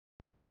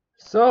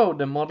So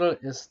the model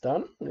is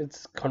done,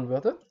 it's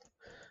converted.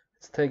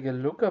 Let's take a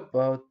look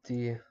about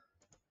the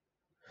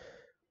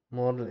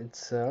model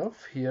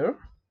itself here.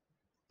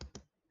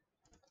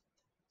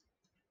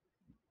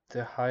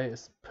 The high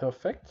is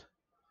perfect.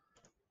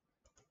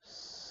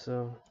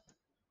 So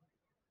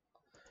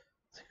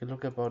take a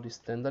look about the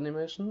stand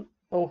animation.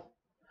 Oh,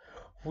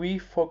 we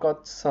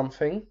forgot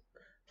something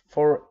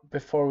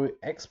before we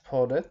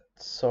export it.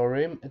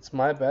 Sorry, it's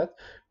my bad.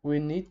 We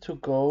need to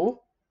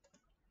go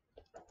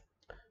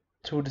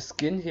to the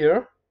skin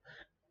here,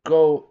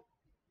 go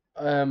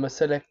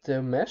select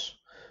the mesh,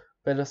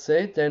 better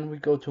say, then we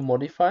go to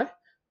modify,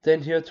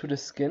 then here to the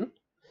skin,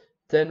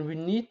 then we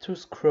need to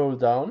scroll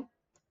down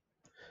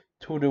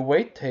to the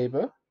weight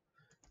table,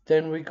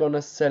 then we're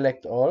gonna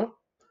select all,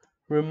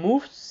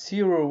 remove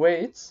 0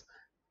 weights,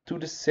 do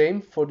the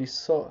same for the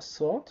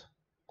sort,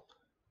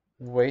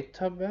 weight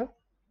table,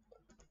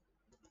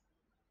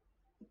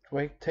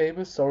 weight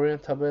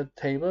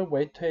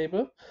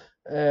table,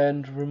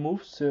 and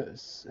remove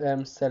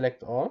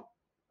select all,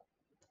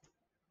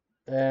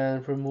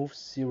 and remove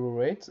 0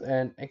 weights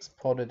and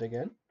export it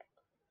again.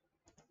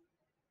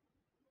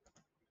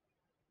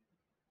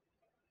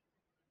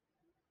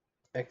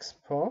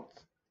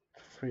 Export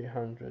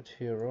 300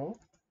 hero,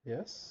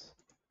 yes.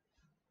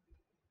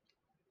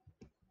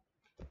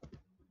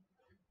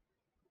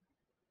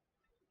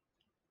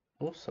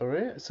 Oh,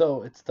 sorry.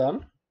 So it's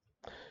done.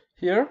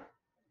 Here,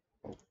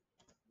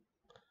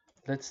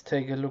 let's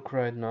take a look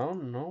right now.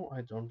 No,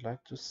 I don't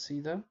like to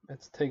see them.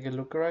 Let's take a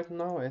look right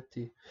now at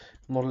the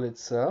model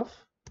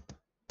itself.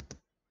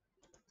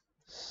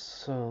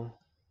 So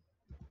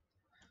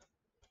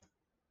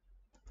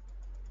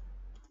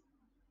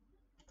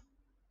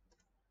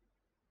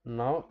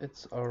now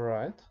it's all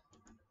right.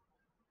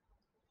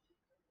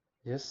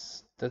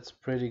 Yes, that's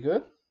pretty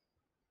good.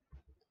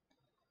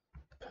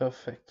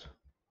 Perfect.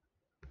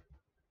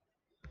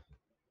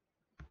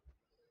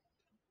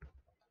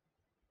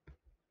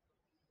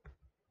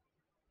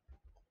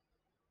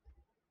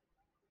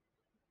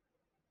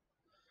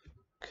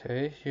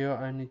 Okay, here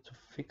I need to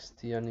fix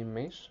the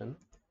animation.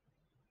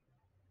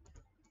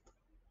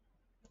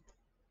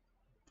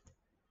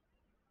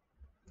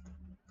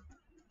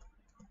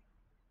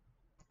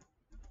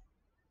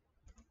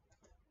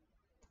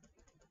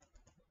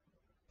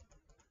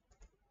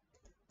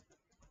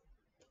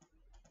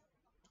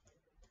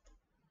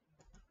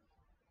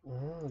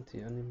 Oh,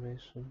 the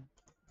animation.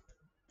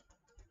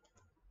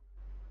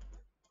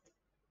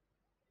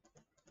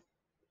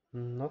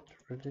 Not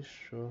really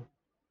sure.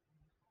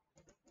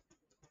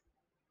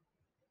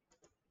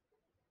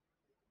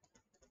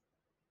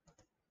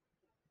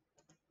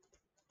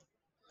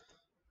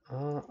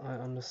 Ah, I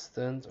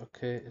understand.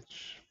 Okay,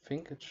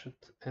 think it should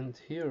end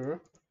here.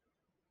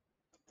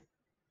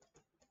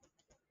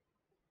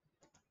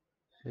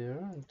 Here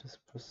in this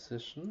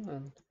position,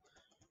 and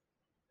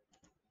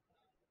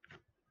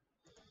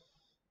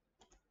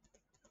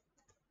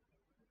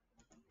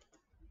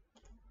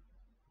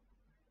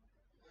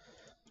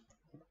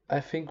I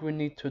think we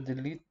need to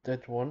delete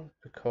that one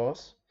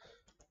because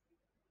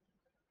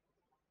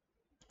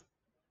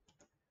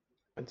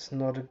it's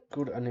not a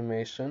good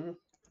animation.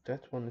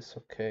 That one is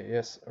okay.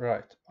 Yes,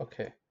 right.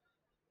 Okay.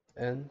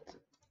 And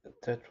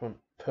that one,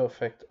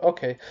 perfect.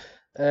 Okay.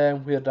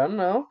 And we are done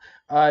now.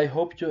 I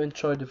hope you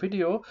enjoyed the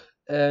video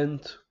and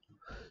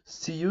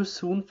see you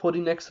soon for the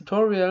next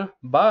tutorial.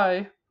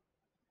 Bye.